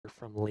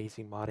from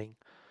Lazy Modding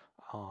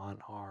on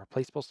our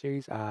Placeable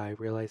series. I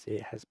realize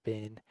it has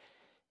been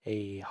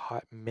a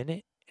hot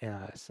minute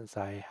since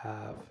I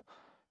have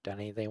done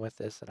anything with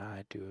this, and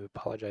I do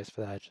apologize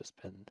for that. It's just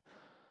been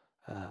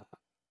uh,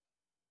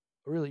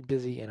 really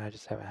busy, and I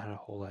just haven't had a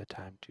whole lot of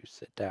time to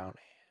sit down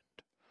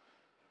and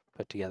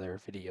put together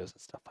videos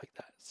and stuff like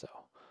that. So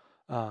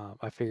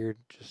I figured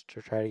just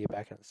to try to get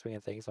back in the swing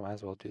of things, I might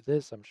as well do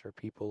this. I'm sure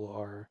people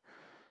are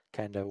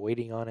kind of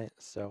waiting on it.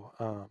 So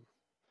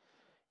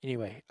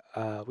anyway,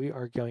 we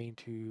are going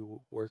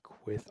to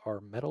work with our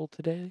metal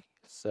today.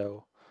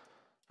 So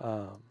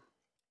um,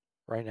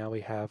 right now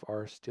we have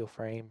our steel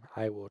frame.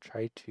 I will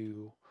try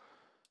to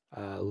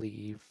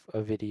leave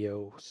a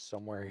video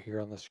somewhere here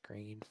on the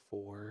screen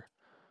for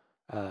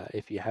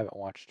if you haven't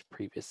watched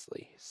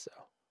previously. So,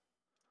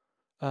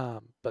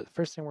 but the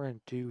first thing we're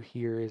going to do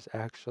here is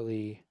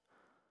actually,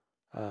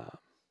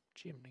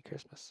 Jiminy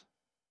Christmas.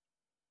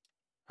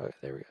 Okay,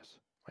 there we go.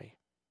 My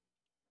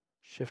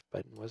shift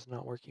button was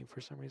not working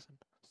for some reason.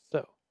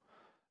 So,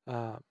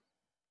 um,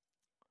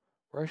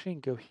 we're actually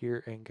going to go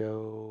here and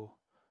go,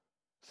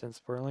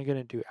 since we're only going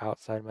to do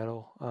outside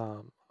metal,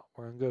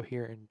 we're going to go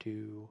here and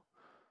do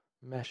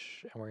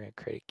mesh, and we're going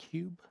to create a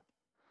cube.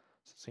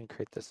 So it's going to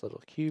create this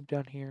little cube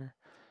down here.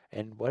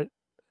 And what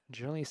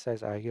generally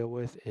size I go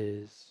with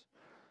is,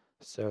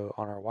 so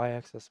on our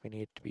y-axis we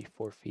need it to be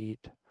 4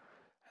 feet,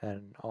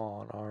 and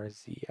on our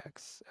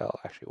z-axis,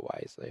 actually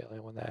y is the only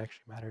one that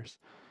actually matters.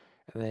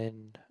 And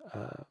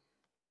then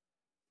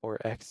or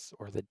x,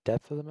 or the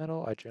depth of the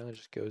metal, I generally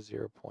just go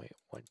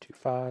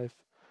 0.125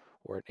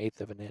 or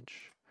 1/8 of an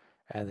inch.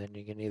 And then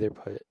you can either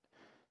put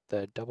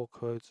the double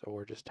quotes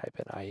or just type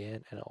in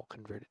IN and it'll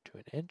convert it to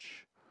an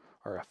inch,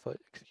 or a foot,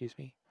 excuse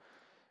me.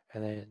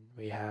 And then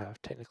we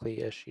have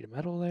technically a sheet of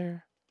metal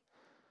there.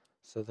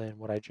 So then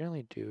what I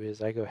generally do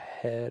is I go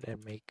ahead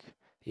and make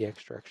the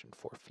X direction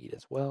 4 feet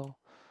as well.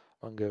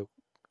 I'm going to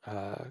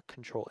go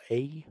Control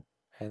A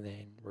and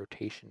then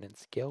rotation and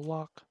scale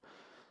lock.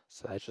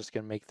 So that's just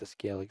going to make the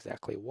scale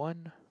exactly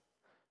 1.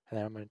 And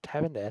then I'm going to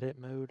tab into edit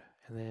mode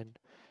and then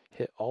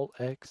hit Alt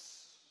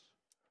X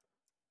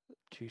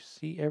to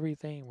see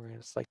everything. We're going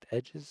to select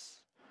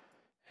edges.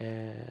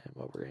 And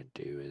what we're going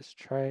to do is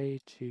try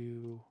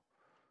to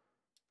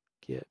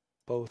get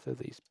both of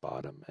these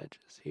bottom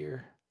edges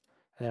here.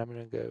 And then I'm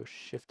going to go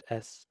Shift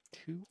S2.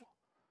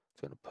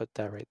 It's going to put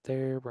that right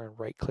there. We're going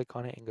to right click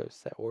on it and go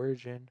set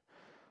origin,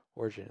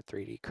 origin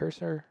 3D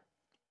cursor.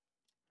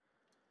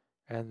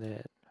 And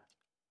then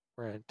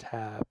we're going to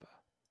tab.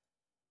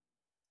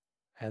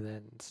 And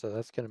then, so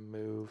that's going to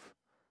move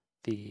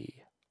the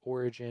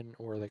origin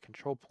or the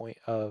control point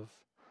of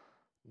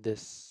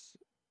this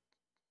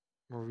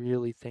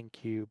really thin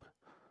cube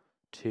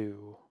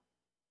to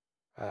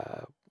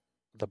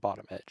the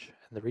bottom edge.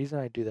 And the reason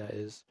I do that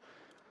is,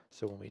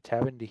 so when we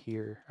tab into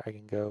here, I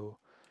can go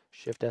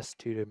Shift S2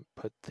 to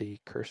put the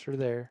cursor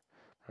there.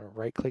 I'm going to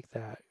right click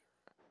that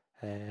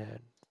and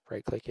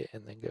right click it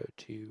and then go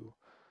to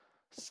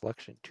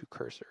selection to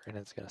cursor, and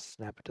it's going to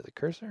snap it to the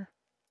cursor.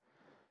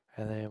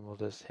 And then we'll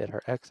just hit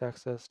our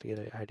x-axis to get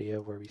an idea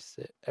of where we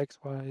sit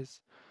x-wise,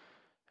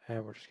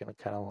 and we're just going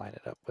to kind of line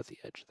it up with the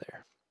edge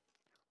there.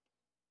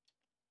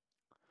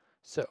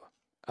 So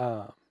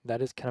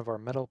that is kind of our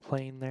metal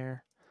plane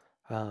there.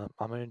 I'm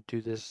going to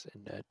do this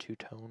in a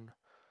two-tone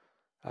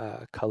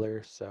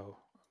color, so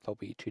there'll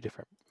be 2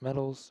 different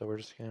metals. So we're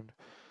just going to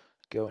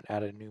go and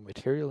add a new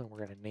material, and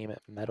we're going to name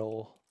it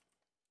Metal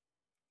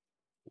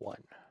 1.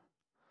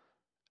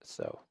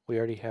 So we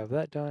already have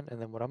that done,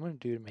 and then what I'm going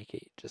to do to make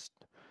it just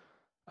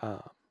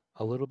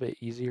a little bit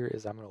easier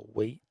is I'm going to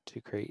wait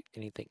to create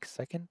anything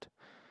second.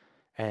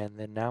 And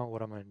then now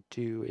what I'm going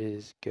to do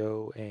is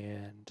go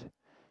and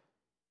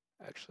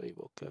actually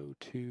we'll go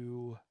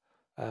to,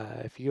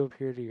 if you go up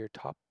here to your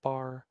top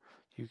bar,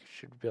 you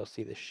should be able to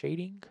see the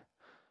shading.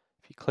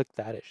 If you click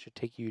that, it should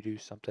take you to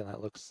something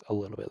that looks a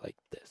little bit like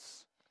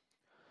this.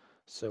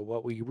 So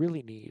what we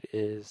really need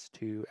is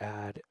to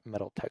add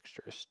metal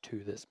textures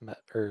to this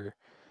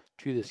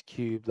to this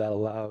cube that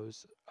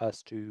allows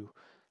us to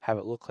have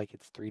it look like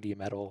it's 3D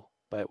metal,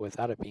 but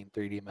without it being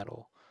 3D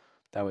metal.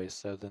 That way,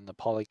 so then the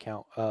poly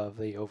count of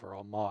the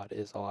overall mod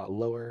is a lot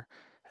lower,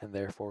 and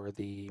therefore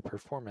the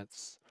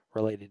performance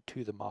related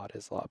to the mod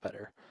is a lot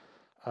better.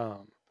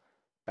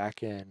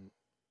 Back in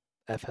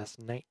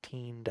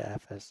FS19 to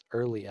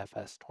early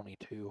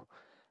FS22,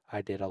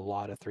 I did a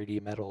lot of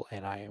 3D metal,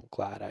 and I am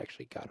glad I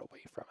actually got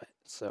away from it.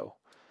 So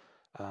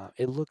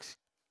it looks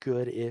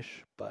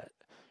good-ish, but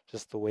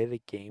just the way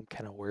the game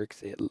kind of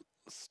works, it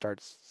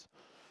starts,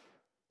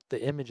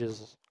 the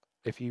images,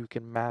 if you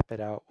can map it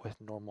out with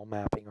normal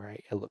mapping,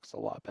 right, it looks a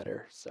lot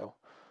better. So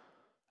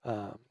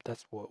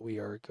that's what we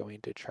are going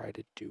to try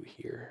to do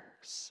here.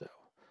 So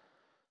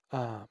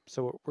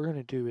what we're going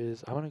to do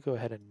is I'm going to go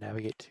ahead and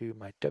navigate to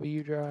my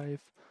W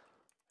drive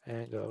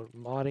and go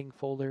modding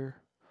folder.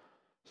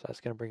 So that's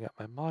going to bring up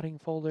my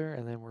modding folder,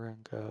 and then we're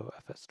going to go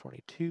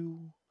FS22,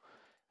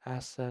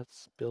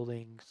 assets,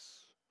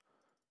 buildings,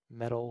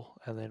 metal,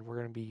 and then we're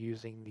going to be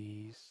using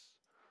these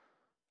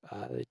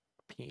the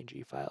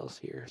PNG files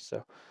here.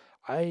 So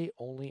I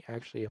only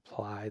actually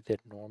apply the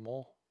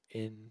normal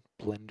in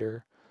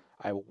Blender.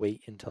 I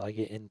wait until I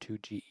get into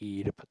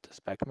GE to put the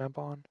spec map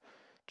on,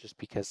 just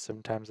because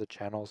sometimes the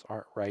channels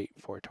aren't right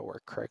for it to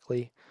work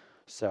correctly.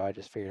 So I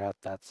just figured out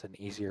that's an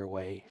easier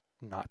way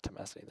not to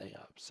mess anything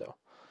up. So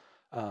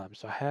I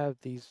have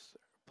these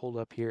pulled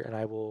up here, and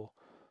I will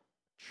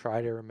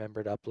try to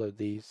remember to upload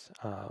these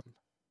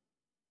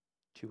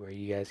to where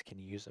you guys can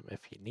use them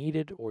if you need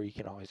it, or you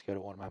can always go to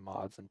one of my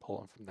mods and pull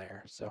them from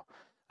there. So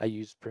I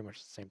use pretty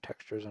much the same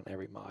textures on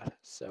every mod.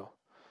 So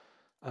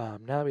now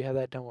that we have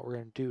that done, what we're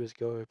going to do is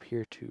go up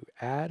here to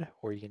add,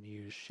 or you can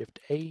use Shift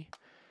A.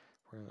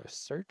 We're going to go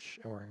search,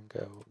 and we're going to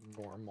go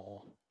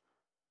normal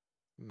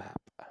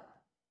map.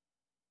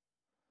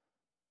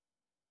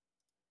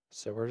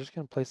 So we're just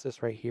going to place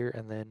this right here,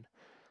 and then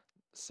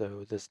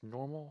so this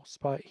normal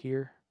spot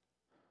here,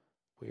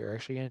 we are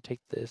actually going to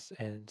take this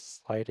and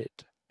slide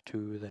it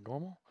to the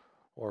normal,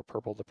 or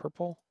purple to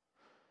purple.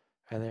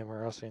 And then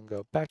we're also going to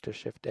go back to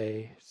Shift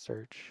A,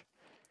 search,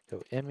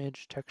 go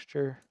image,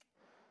 texture,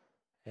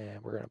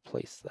 and we're going to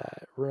place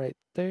that right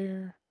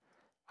there.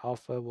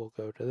 Alpha will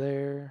go to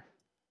there,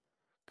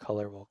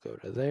 color will go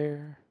to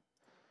there,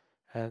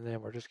 and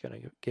then we're just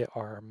going to get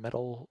our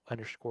metal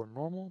underscore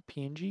normal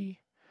PNG.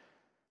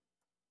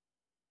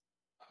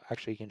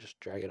 Actually, you can just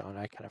drag it on.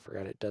 I kind of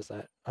forgot it does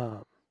that.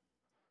 So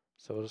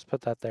we'll just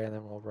put that there, and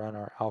then we'll run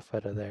our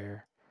alpha to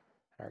there,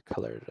 and our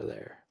color to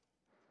there.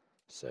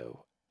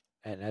 So,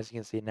 and as you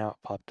can see now, it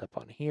popped up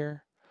on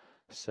here.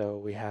 So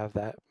we have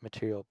that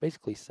material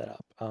basically set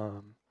up.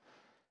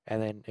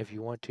 And then if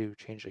you want to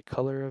change the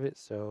color of it,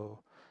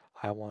 so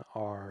I want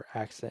our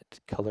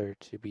accent color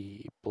to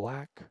be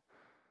black,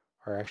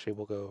 or actually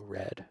we'll go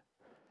red.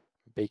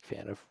 Big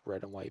fan of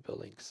red and white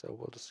buildings, so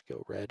we'll just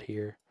go red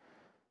here.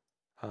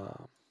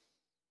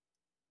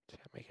 To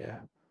make a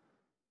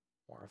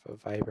more of a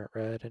vibrant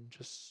red and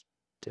just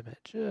dim it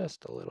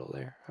just a little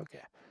there.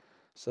 Okay,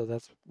 so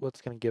that's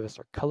what's going to give us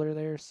our color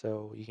there.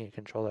 So you can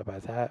control that by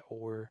that,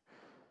 or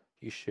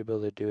you should be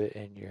able to do it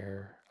in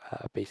your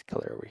base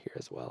color over here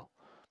as well.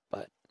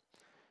 But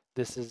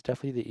this is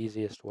definitely the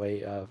easiest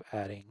way of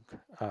adding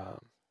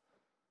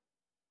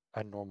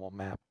a normal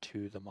map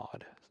to the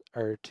mod,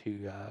 or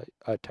to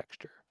a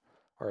texture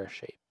or a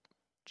shape.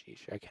 Geez,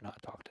 I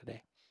cannot talk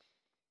today.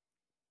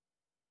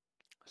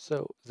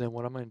 So then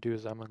what I'm going to do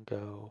is I'm going to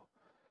go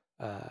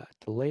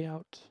to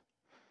layout,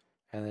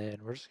 and then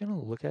we're just going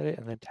to look at it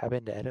and then tab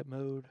into edit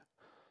mode.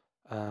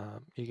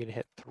 You can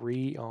hit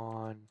 3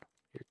 on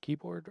your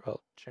keyboard.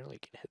 Well, generally you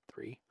can hit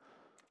 3.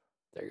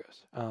 There it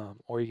goes.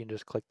 Or you can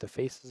just click the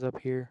faces up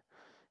here,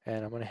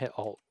 and I'm going to hit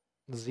Alt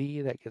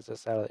Z. That gets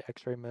us out of the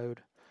X-ray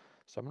mode.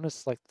 So I'm going to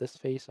select this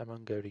face. I'm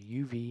going to go to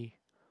UV,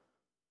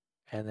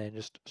 and then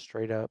just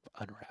straight up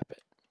unwrap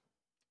it.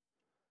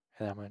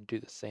 And I'm going to do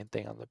the same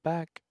thing on the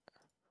back.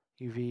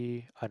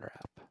 UV,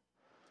 unwrap.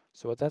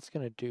 So what that's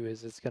going to do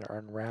is it's going to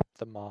unwrap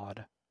the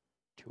mod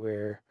to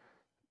where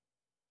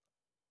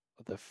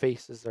the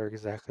faces are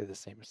exactly the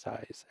same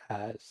size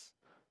as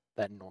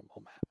that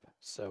normal map.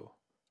 So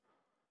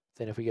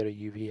then if we go to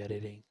UV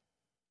editing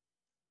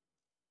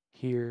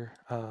here,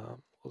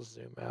 we'll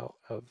zoom out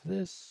of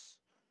this,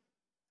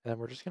 and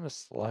we're just going to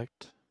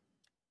select,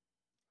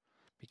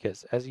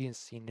 because as you can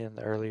see in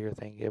the earlier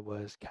thing, it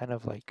was kind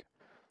of like,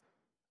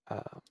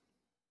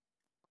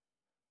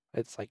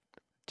 it's like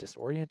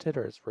disoriented,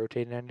 or it's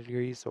rotated 90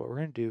 degrees. So what we're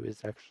going to do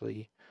is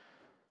actually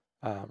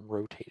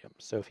rotate them.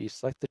 So if you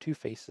select the two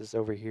faces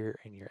over here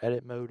in your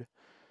edit mode,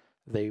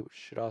 they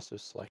should also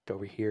select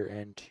over here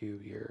into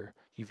your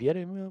UV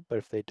edit mode, but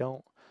if they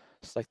don't,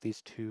 select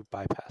these two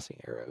bypassing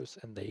arrows,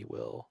 and they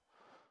will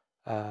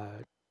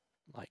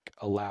like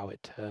allow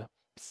it to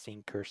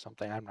sync or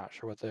something. I'm not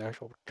sure what the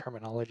actual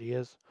terminology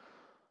is.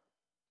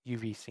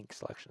 UV sync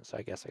selection, so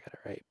I guess I got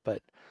it right.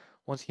 But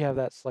once you have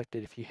that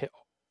selected, if you hit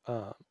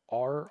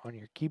R on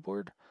your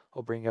keyboard,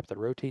 it'll bring up the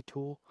rotate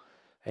tool,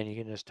 and you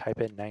can just type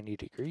in 90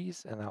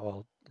 degrees, and that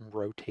will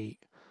rotate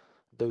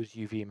those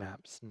UV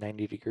maps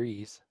 90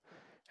 degrees.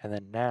 And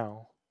then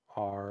now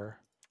our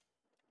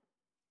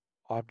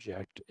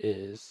object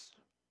is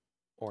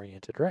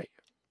oriented right.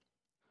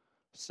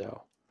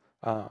 So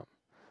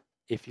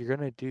if you're going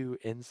to do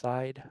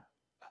inside,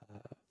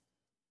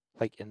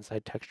 like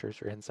inside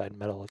textures or inside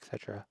metal,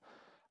 etc.,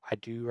 I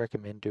do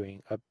recommend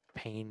doing a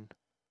plane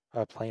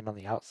on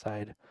the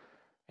outside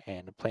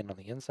and a plane on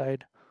the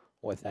inside.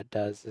 What that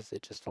does is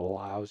it just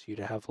allows you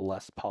to have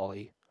less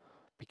poly,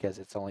 because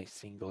it's only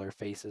singular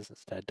faces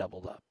instead of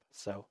doubled up.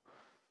 So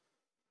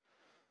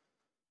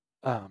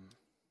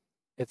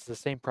it's the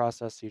same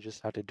process, you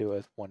just have to do it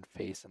with one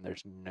face, and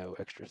there's no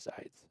extra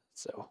sides.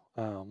 So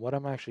what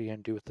I'm actually going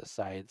to do with the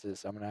sides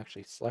is I'm going to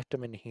actually select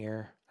them in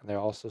here, and they'll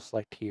also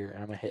select here, and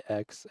I'm going to hit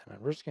X, and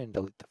I'm just going to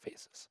delete the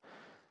faces.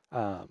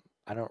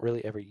 I don't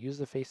really ever use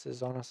the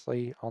faces,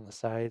 honestly, on the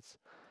sides.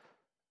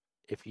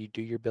 If you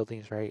do your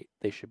buildings right,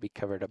 they should be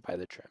covered up by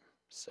the trim.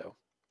 So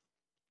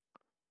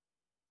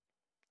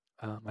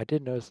I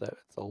did notice that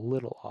it's a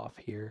little off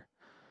here,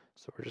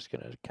 so we're just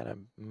going to kind of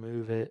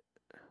move it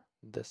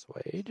this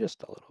way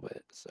just a little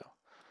bit. So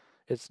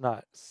It's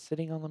not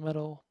sitting on the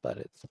metal, but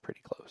it's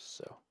pretty close.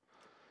 So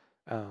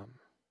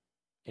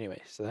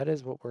anyway, so that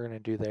is what we're going to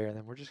do there. And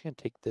then we're just going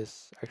to take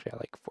this, actually I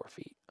like 4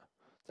 feet.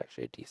 It's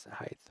actually a decent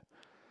height.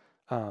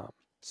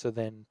 So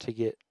then to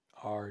get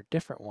our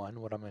different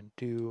one, what I'm going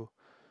to do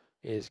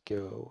is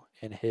go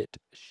and hit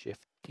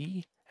Shift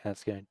D, and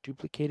it's going to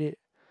duplicate it.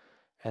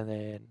 And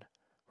then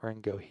we're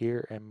going to go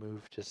here and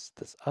move just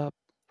this up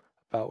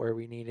about where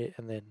we need it.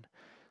 And then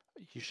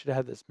you should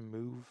have this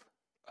move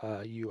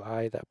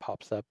UI that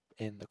pops up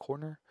in the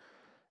corner.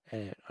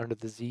 And under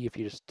the Z, if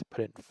you just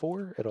put in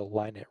 4, it'll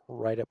line it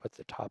right up at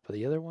the top of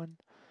the other one.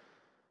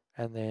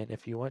 And then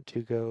if you want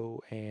to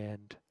go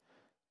and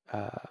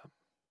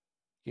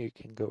you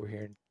can go over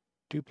here and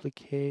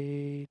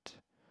duplicate.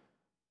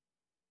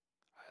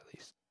 At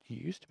least you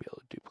used to be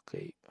able to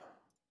duplicate.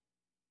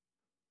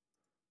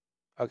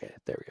 Okay,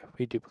 there we go.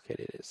 We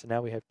duplicated it. So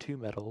now we have 2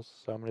 metals.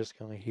 So I'm just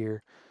going to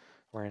here,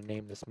 we're going to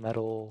name this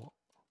metal,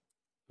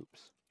 _2.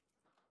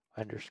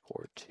 And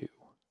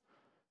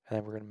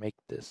then we're going to make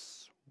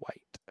this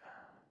white.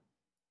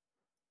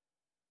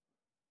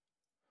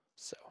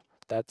 So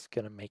that's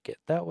going to make it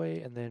that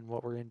way. And then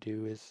what we're going to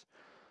do is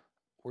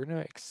we're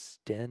going to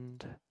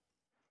extend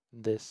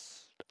the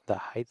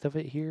height of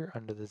it here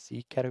under the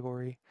Z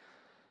category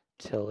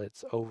till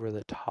it's over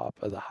the top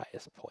of the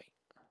highest point.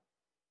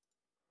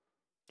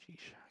 Geez,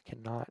 I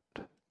cannot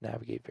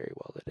navigate very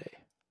well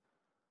today.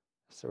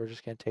 So we're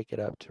just going to take it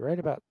up to right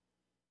about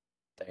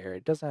there.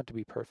 It doesn't have to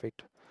be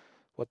perfect.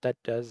 What that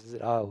does is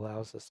it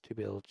allows us to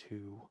be able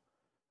to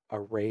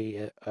array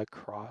it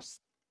across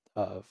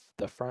of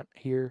the front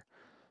here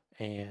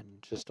and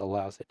just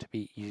allows it to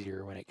be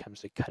easier when it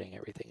comes to cutting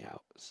everything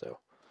out. So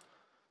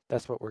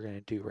that's what we're going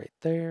to do right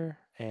there.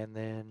 And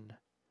then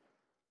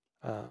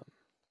now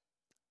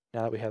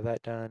that we have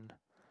that done,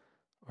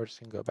 we're just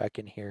going to go back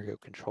in here, go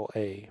Control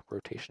A,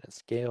 rotation and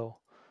scale,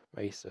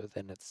 right? So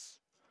then it's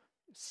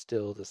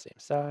still the same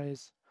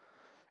size.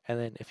 And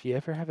then if you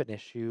ever have an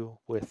issue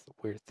with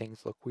where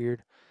things look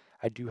weird,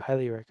 I do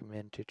highly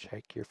recommend to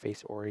check your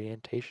face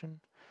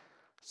orientation.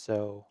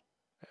 So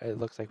it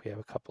looks like we have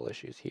a couple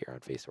issues here on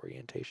face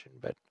orientation,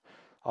 but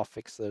I'll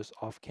fix those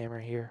off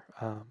camera here.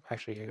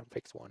 Actually, I can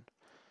fix one.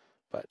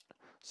 But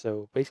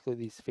so basically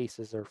these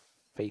faces are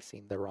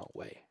facing the wrong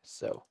way.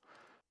 So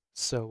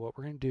what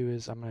we're going to do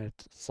is I'm going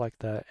to select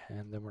that,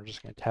 and then we're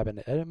just going to tab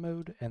into edit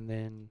mode, and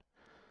then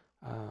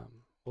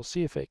we'll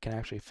see if it can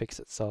actually fix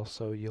itself.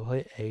 So you'll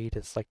hit A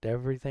to select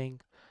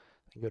everything,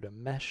 then go to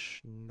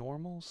mesh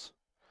normals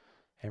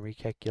and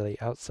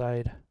recalculate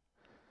outside.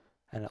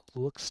 And it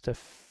looks to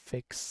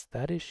fix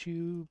that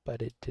issue,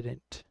 but it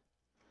didn't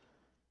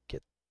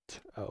get,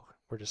 oh,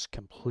 we're just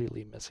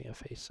completely missing a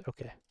face.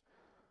 Okay,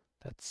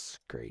 that's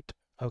great.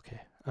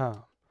 Okay,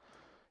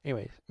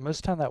 anyway, most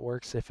of the time that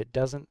works. If it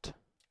doesn't,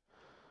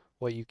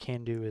 what you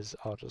can do is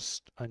I'll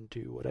just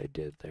undo what I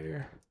did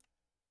there.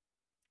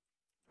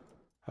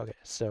 Okay,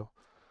 so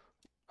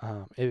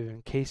if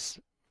in case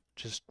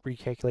just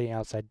recalculating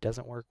outside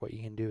doesn't work, what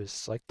you can do is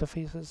select the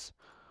faces,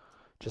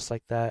 just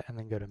like that, and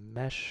then go to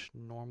mesh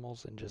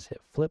normals and just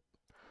hit flip.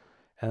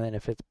 And then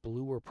if it's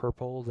blue or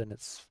purple, then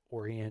it's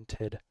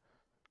oriented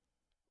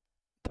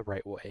the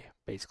right way,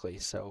 basically.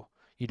 So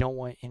you don't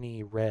want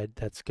any red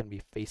that's going to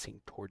be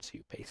facing towards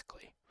you,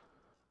 basically.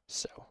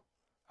 So,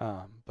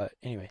 but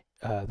anyway,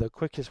 the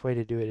quickest way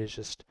to do it is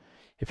just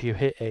if you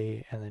hit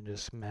A and then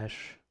just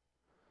mesh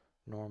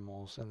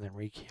normals and then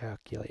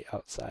recalculate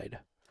outside,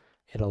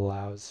 it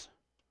allows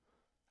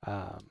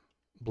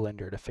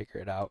Blender to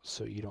figure it out,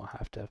 so you don't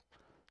have to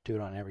do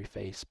it on every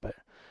face. But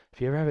if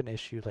you ever have an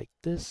issue like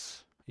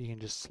this, you can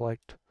just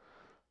select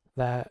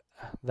that,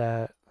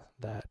 that,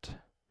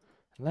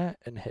 and that,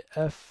 and hit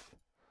F,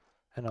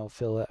 and I'll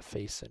fill that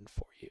face in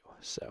for you.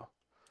 So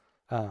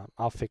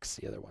I'll fix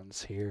the other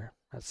ones here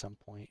at some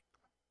point.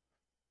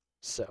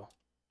 So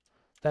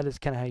that is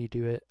kind of how you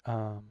do it.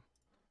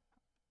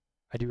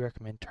 I do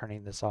recommend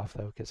turning this off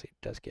though, because it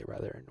does get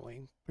rather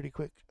annoying pretty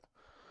quick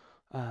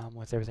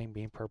with everything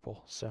being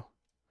purple. So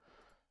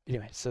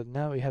anyway, so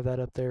now we have that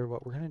up there.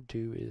 What we're going to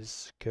do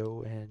is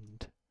go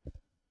and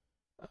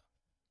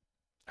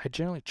I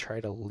generally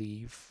try to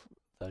leave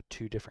the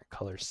 2 different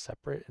colors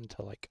separate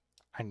until like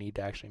I need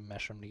to actually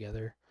mesh them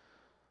together,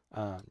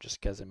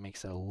 just because it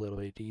makes it a little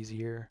bit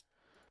easier.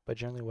 But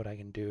generally what I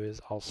can do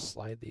is I'll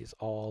slide these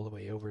all the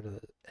way over to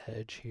the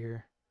edge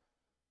here,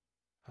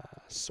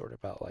 sort of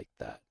about like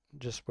that,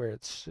 just where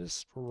it's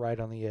just right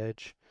on the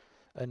edge,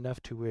 enough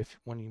to if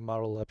when you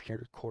model up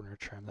your corner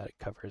trim that it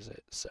covers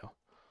it. So,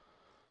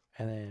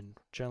 and then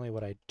generally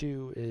what I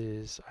do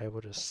is I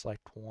will just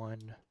select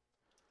one,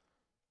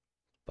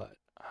 but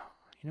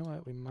you know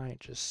what, we might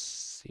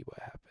just see what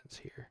happens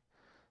here.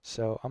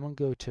 So I'm going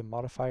to go to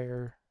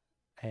modifier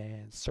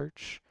and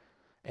search,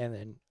 and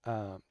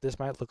then this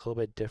might look a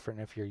little bit different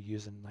if you're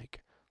using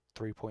like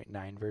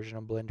 3.9 version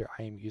of Blender.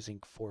 I am using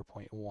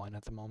 4.1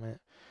 at the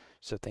moment,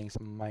 so things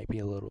might be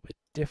a little bit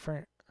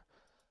different.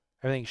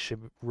 Everything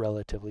should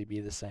relatively be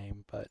the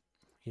same, but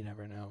you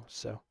never know.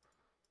 So,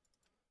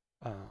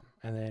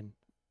 and then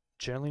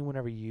generally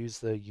whenever you use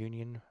the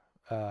union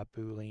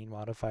Boolean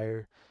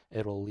modifier,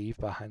 it'll leave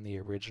behind the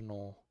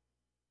original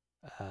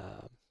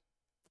uh,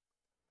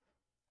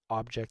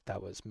 object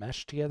that was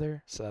meshed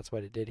together. So that's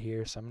what it did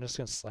here. So I'm just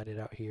going to slide it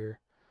out here,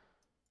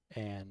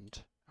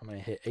 and I'm going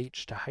to hit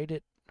H to hide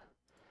it.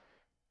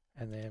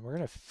 And then we're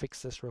going to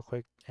fix this real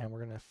quick, and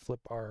we're going to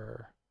flip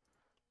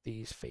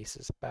these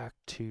faces back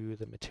to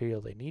the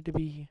material they need to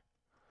be.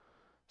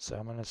 So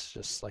I'm going to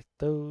just select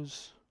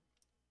those,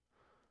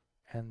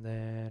 and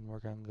then we're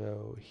going to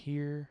go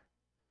here.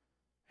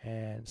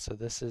 And so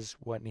this is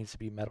what needs to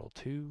be metal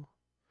 2.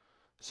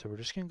 So we're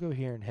just going to go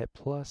here and hit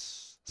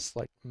plus,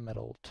 select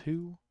metal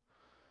 2,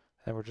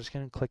 and we're just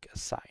going to click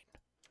assign.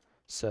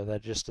 So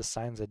that just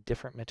assigns a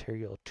different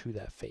material to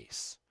that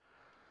face.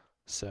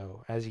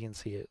 So as you can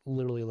see, it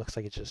literally looks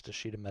like it's just a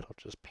sheet of metal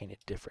just painted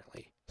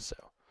differently. So,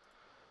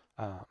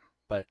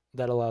 but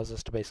that allows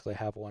us to basically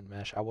have one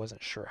mesh. I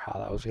wasn't sure how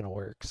that was going to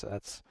work, so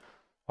that's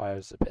why I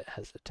was a bit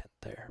hesitant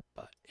there,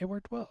 but it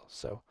worked well.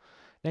 So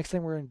next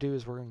thing we're going to do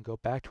is we're going to go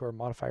back to our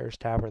modifiers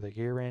tab or the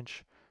gear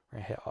wrench. We're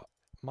going to hit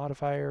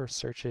modifier,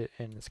 search it,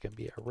 and it's going to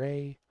be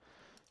array,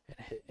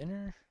 and hit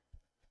enter.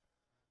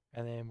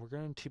 And then we're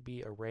going to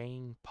be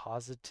arraying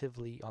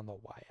positively on the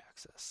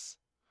y-axis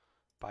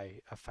by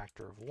a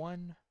factor of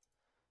 1.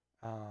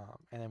 And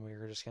then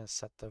we're just going to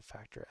set the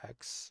factor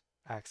x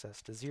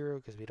axis to 0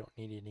 because we don't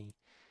need any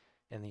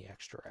in the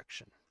x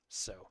direction.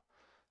 So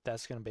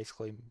that's going to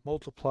basically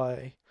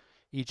multiply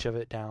each of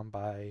it down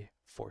by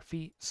 4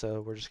 feet.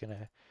 So we're just going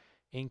to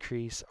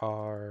increase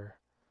our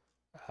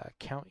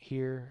count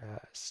here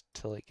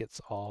till it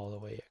gets all the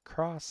way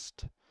across.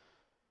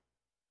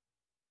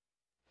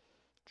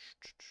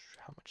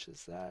 How much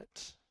is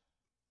that?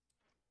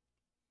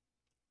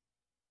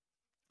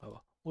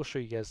 Oh, we'll show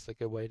you guys the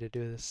good way to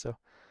do this. So,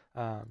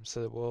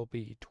 so it will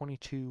be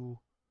 22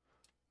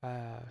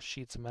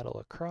 sheets of metal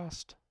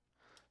across.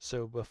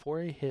 So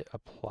before I hit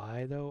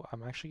apply though,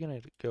 I'm actually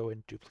going to go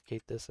and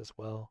duplicate this as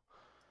well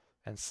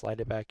and slide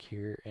it back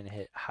here and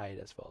hit hide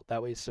as well.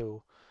 That way,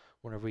 so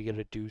whenever we get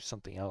to do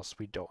something else,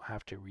 we don't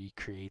have to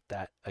recreate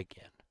that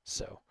again.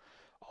 So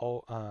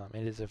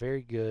it is a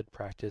very good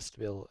practice to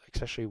build,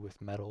 especially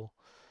with metal.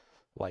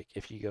 Like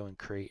if you go and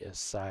create a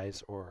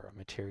size or a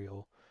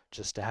material,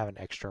 just to have an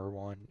extra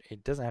one.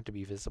 It doesn't have to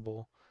be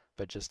visible,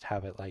 but just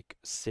have it like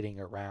sitting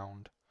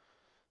around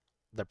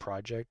the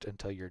project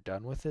until you're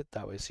done with it.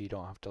 That way, so you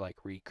don't have to like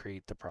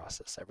recreate the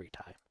process every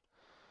time.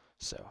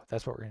 So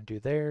that's what we're going to do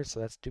there. So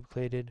that's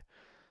duplicated.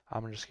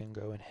 I'm just going to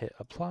go and hit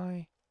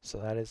apply. So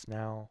that is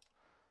now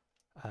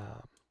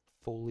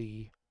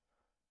fully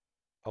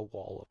a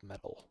wall of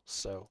metal.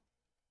 So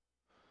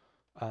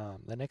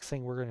the next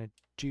thing we're going to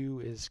do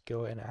is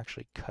go and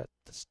actually cut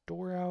this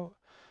door out.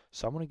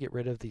 So I'm going to get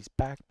rid of these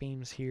back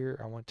beams here.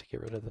 I want to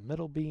get rid of the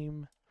middle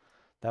beam.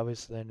 That way,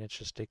 so then it's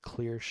just a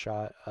clear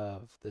shot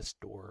of this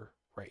door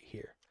right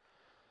here.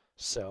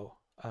 So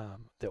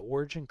the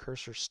origin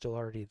cursor is still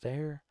already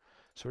there.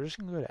 So we're just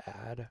going to go to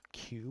add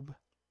cube.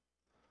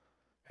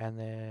 And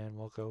then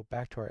we'll go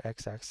back to our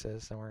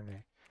x-axis and we're going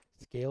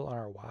to scale on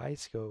our y.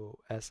 So go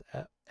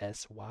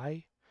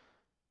SY.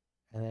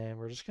 And then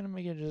we're just going to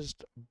make it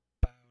just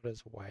about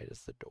as wide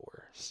as the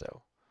door.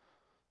 So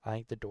I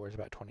think the door is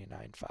about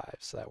 29.5,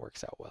 so that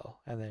works out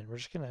well. And then we're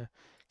just going to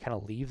kind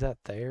of leave that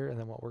there. And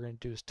then what we're going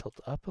to do is tilt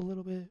up a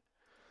little bit.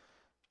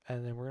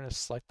 And then we're going to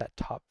select that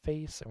top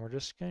face and we're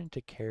just going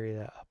to carry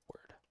that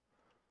upward.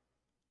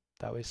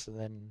 That way, so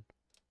then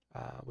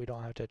we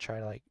don't have to try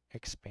to like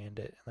expand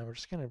it. And then we're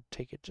just going to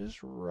take it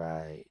just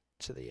right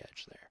to the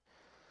edge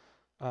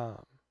there.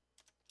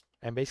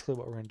 And basically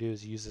what we're going to do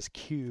is use this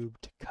cube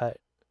to cut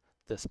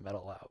this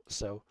metal out.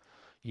 So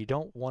you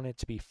don't want it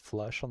to be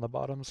flush on the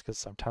bottoms because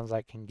sometimes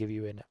that can give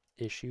you an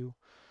issue.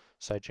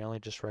 So I generally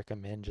just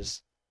recommend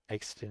just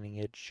extending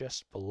it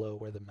just below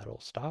where the metal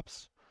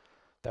stops.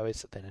 That way,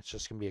 so then it's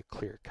just going to be a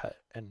clear cut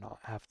and not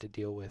have to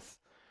deal with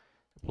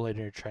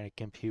later trying to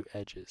compute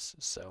edges.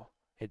 So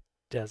it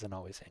doesn't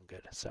always end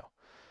good. So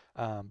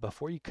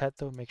before you cut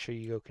though, make sure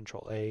you go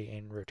Control A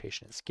and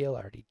rotation and scale.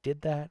 I already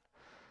did that.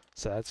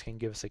 So that's going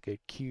to give us a good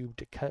cube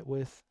to cut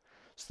with.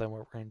 So then what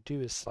we're going to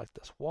do is select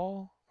this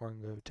wall. We're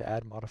going to go to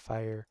add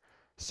modifier,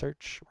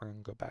 search. We're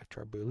going to go back to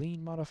our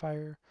Boolean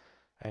modifier.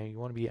 And you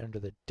want to be under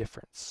the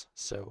difference.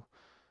 So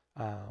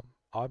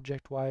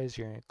object wise,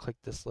 you're going to click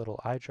this little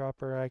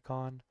eyedropper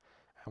icon.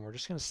 And we're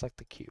just going to select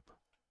the cube.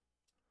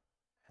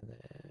 And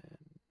then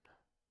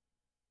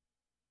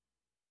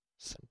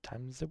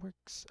sometimes it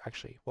works.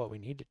 Actually, what we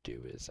need to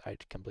do is, I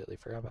completely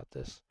forgot about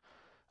this.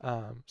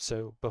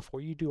 So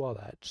before you do all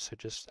that, so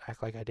just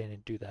act like I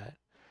didn't do that.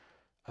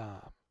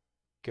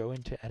 Go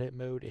into edit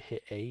mode,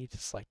 hit A to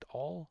select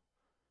all,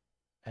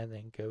 and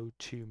then go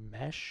to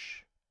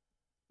mesh,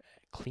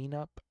 clean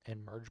up,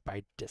 and merge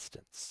by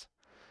distance.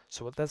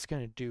 So what that's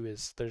going to do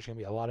is there's going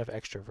to be a lot of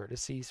extra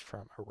vertices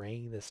from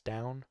arraying this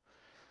down.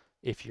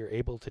 If you're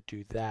able to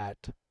do that,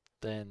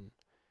 then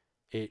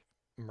it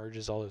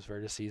merges all those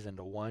vertices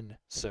into one,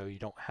 so you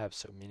don't have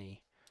so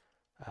many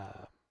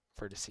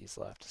vertices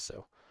left.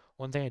 So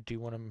one thing I do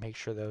want to make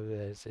sure though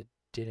is it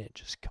didn't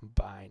just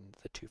combine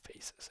the two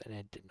faces, and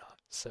it did not.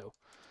 So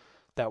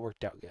that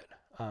worked out good.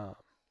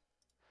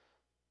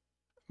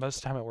 Most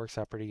of the time it works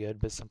out pretty good,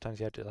 but sometimes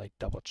you have to like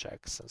double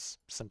check since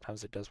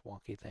sometimes it does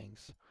wonky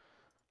things,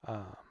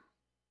 um,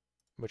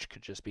 which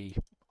could just be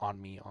on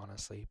me,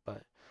 honestly.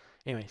 But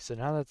anyway, so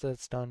now that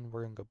that's done,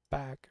 we're gonna go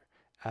back,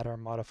 add our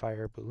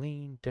modifier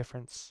boolean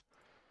difference.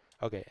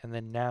 Okay, and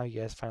then now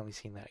you guys finally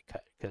seen that it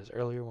cut, because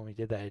earlier when we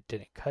did that it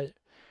didn't cut.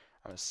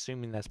 I'm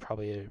assuming that's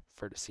probably a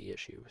vertice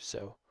issue.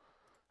 So,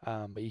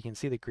 but you can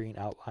see the green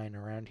outline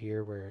around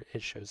here where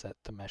it shows that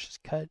the mesh is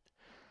cut.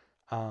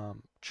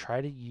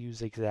 Try to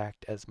use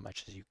exact as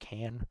much as you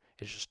can.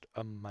 It's just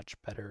a much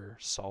better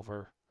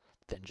solver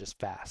than just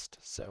fast.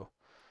 So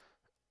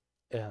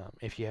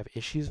if you have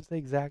issues with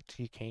exact,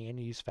 you can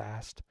use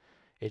fast.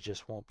 It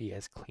just won't be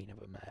as clean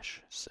of a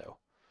mesh. So,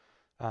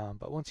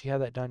 but once you have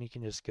that done, you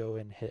can just go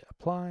and hit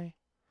apply.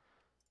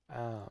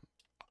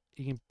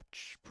 You can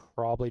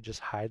probably just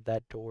hide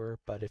that door,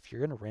 but if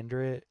you're going to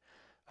render it,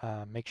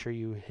 make sure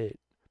you hit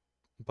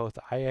both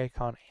the eye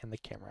icon and the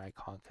camera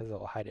icon because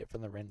it'll hide it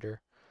from the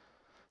render.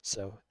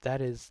 So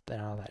that is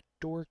now that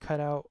door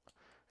cutout,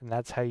 and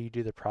that's how you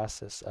do the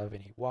process of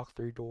any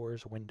walkthrough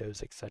doors,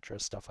 windows,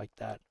 etc., stuff like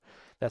that.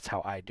 That's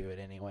how I do it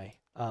anyway.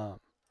 I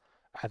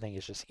think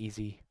it's just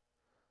easy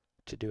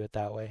to do it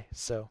that way.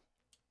 So,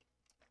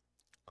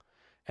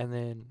 and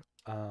then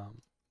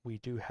we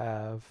do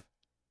have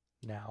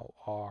now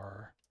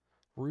our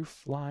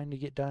roof line to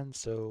get done.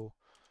 So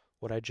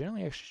what I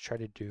generally actually try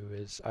to do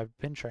is I've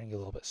been trying to get a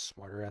little bit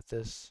smarter at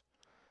this,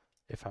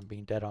 if I'm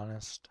being dead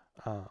honest.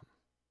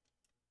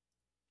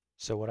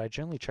 So what I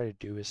generally try to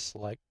do is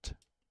select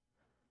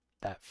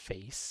that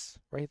face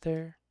right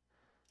there,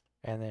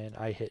 and then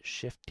I hit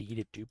Shift D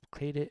to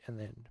duplicate it, and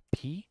then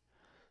P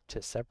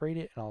to separate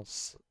it, and I'll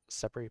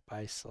separate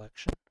by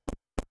selection.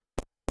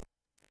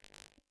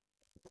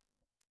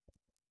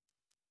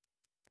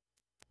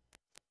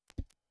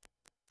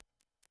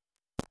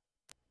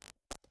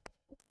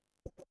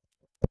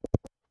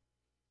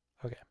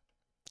 Okay.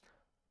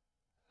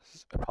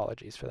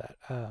 Apologies for that.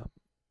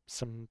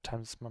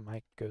 Sometimes my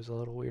mic goes a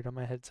little weird on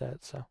my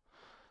headset, so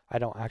I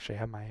don't actually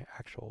have my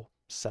actual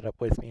setup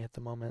with me at the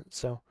moment.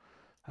 So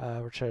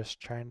we're just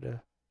trying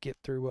to get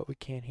through what we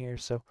can here.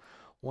 So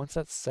once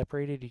that's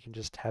separated, you can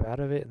just tab out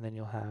of it, and then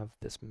you'll have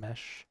this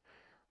mesh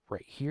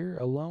right here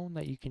alone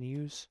that you can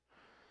use.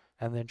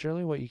 And then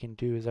generally what you can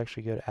do is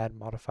actually go to add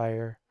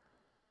modifier,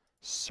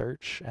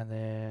 search, and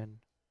then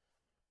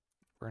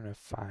we're going to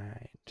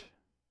find, I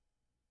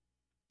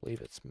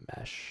believe it's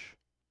mesh,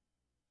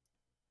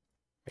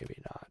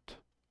 maybe not,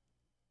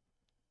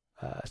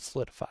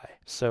 solidify.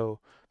 So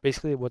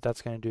basically what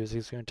that's going to do is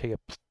it's going to take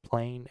a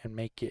plane and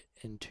make it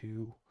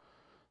into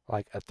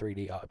like a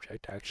 3D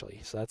object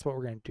actually. So that's what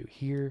we're going to do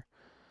here.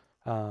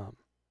 That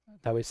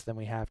way so then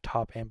we have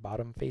top and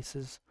bottom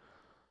faces.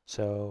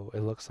 So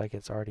it looks like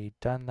it's already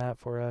done that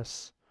for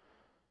us.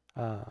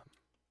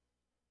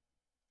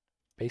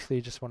 Basically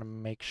you just want to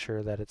make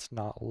sure that it's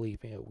not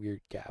leaving a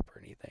weird gap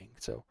or anything.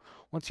 So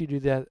once you do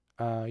that,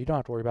 you don't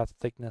have to worry about the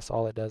thickness.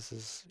 All it does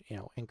is, you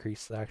know,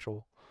 increase the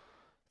actual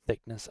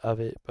thickness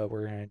of it, but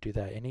we're going to do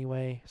that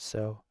anyway.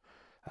 So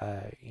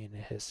you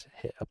can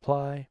hit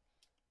apply,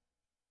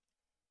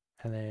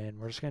 and then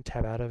we're just going to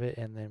tab out of it,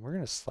 and then we're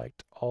going to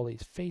select all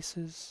these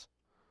faces,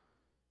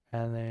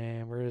 and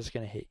then we're just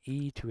going to hit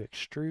E to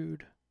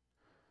extrude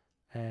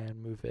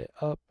and move it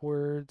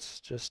upwards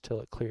just till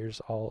it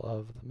clears all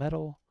of the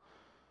metal.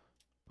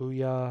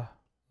 Booyah,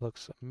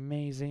 looks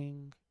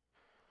amazing.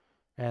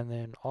 And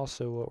then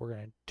also what we're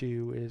going to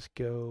do is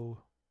go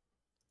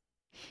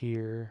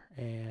here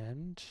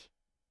and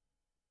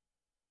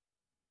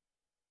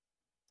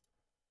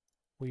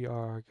we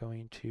are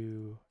going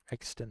to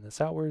extend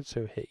this outwards.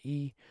 So hit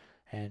E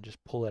and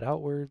just pull it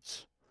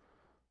outwards.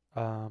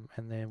 And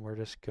then we're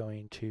just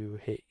going to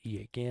hit E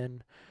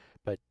again,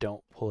 but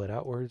don't pull it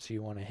outwards.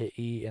 You want to hit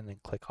E and then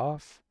click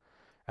off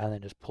and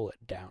then just pull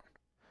it down.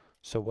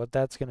 So what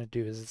that's going to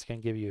do is it's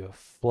going to give you a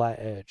flat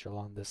edge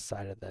along this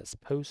side of this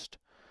post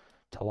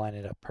to line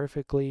it up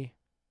perfectly,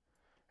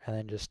 and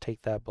then just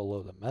take that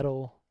below the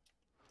metal,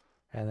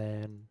 and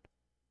then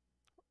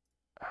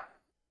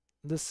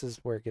this is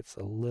where it gets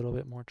a little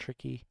bit more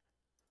tricky,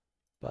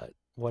 but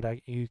what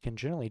you can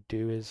generally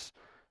do is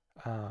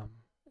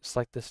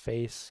select this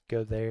face,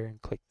 go there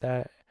and click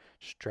that,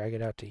 just drag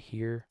it out to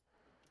here,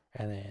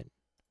 and then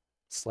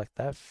select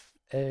that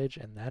edge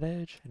and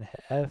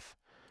hit F,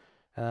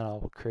 and then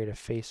I'll create a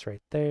face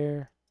right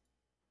there.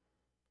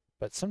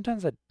 But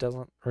sometimes that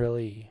doesn't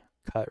really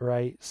cut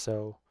right,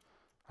 so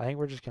I think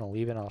we're just going to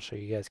leave it, and I'll show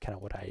you guys kind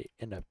of what I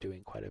end up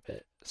doing quite a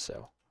bit.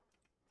 So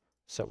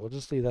we'll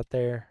just leave that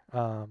there.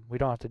 We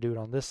don't have to do it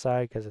on this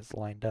side because it's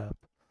lined up,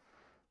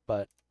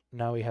 but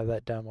now we have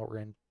that done. What we're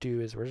going to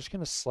do is we're just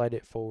going to slide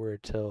it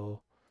forward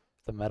till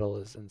the metal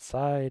is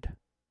inside.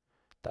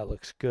 That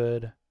looks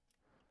good.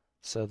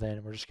 So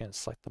then we're just going to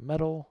select the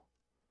metal.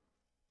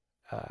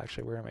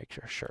 Actually, we're going to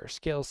make sure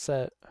scale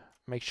set.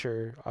 Make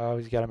sure, I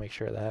always got to make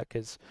sure of that,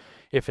 because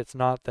if it's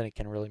not, then it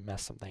can really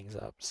mess some things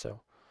up.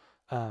 So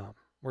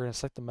we're going to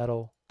select the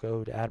metal,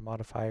 go to add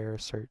modifier,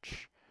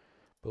 search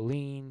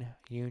Boolean,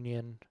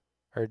 union,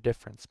 or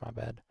difference, my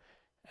bad.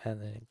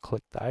 And then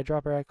click the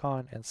eyedropper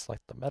icon and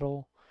select the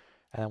metal.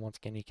 And then once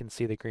again, you can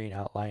see the green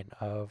outline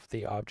of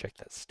the object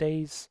that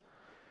stays.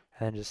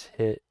 And then just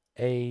hit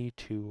A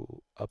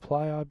to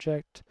apply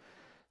object.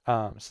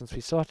 Since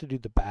we still have to do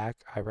the back,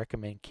 I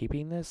recommend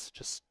keeping this.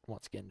 Just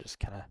once again, just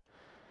kind of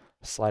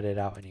slide it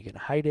out and you can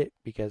hide it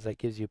because that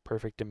gives you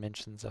perfect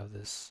dimensions of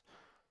this,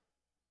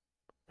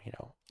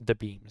 the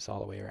beams all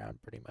the way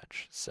around pretty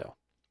much. So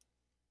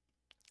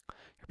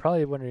you're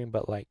probably wondering,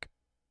 but like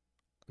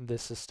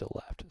this is still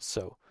left.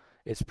 So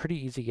it's pretty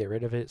easy to get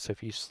rid of it. So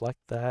if you select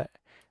that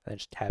and then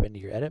just tab into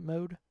your edit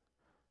mode,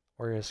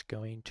 we're just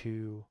going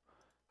to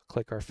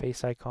click our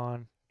face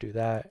icon, do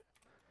that,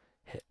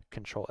 hit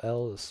Control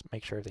L to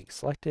make sure everything's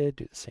selected,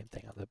 do the same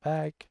thing on the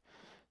back,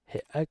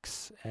 hit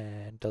X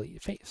and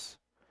delete face.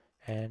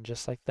 And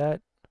just like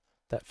that,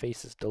 that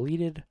face is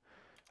deleted.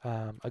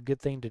 A good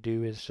thing to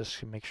do is just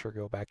to make sure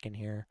go back in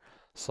here,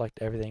 select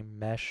everything,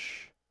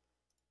 mesh,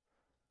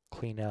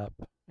 clean up,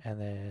 and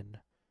then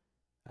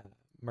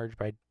merge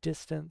by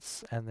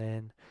distance, and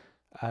then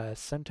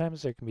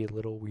sometimes there can be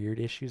little weird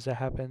issues that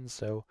happen.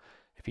 So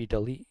if you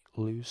delete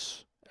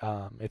loose,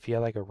 if you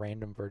have like a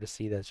random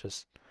vertice that's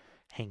just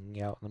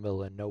hanging out in the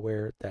middle of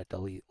nowhere, that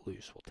delete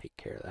loose will take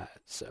care of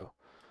that. So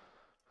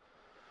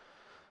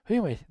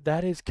anyway,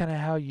 that is kind of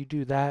how you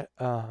do that.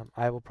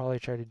 I will probably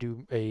try to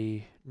do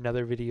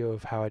another video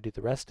of how I do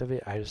the rest of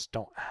it. I just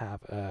don't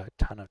have a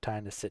ton of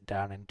time to sit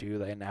down and do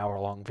like an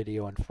hour-long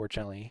video,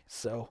 unfortunately.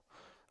 So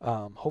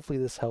hopefully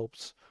this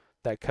helps.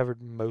 That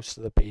covered most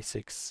of the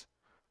basics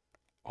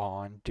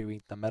on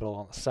doing the metal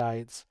on the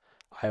sides.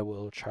 I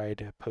will try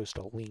to post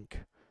a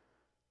link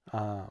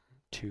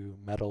to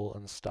metal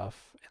and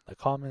stuff in the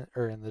comment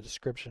or in the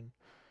description.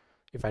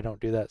 If I don't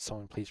do that,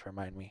 someone please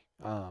remind me.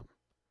 Like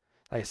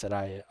I said,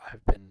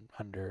 I've been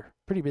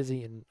pretty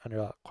busy and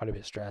under quite a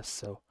bit of stress,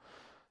 so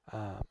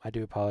I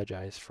do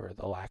apologize for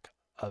the lack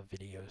of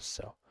videos.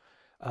 So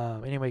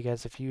anyway,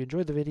 guys, if you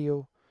enjoyed the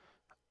video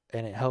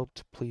and it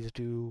helped, please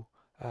do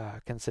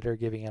consider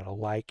giving it a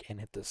like and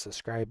hit the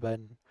subscribe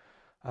button.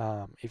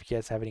 If you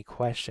guys have any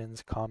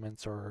questions,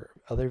 comments, or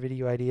other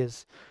video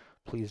ideas,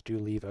 please do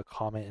leave a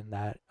comment in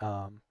that.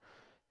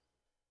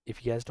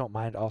 If you guys don't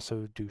mind,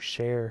 also do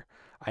share.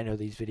 I know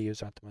these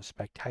videos aren't the most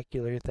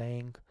spectacular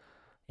thing.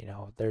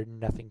 They're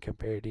nothing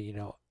compared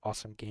to,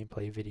 awesome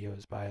gameplay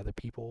videos by other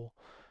people.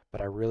 But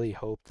I really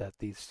hope that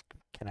these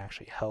can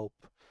actually help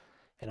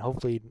and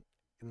hopefully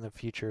in the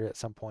future at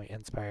some point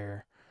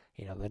inspire,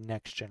 the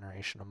next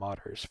generation of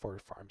modders for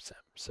Farm Sim.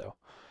 So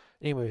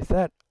anyway, with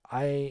that,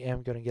 I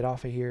am going to get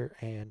off of here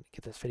and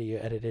get this video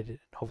edited and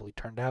hopefully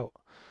turned out.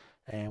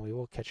 And we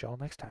will catch you all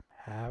next time.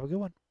 Have a good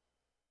one.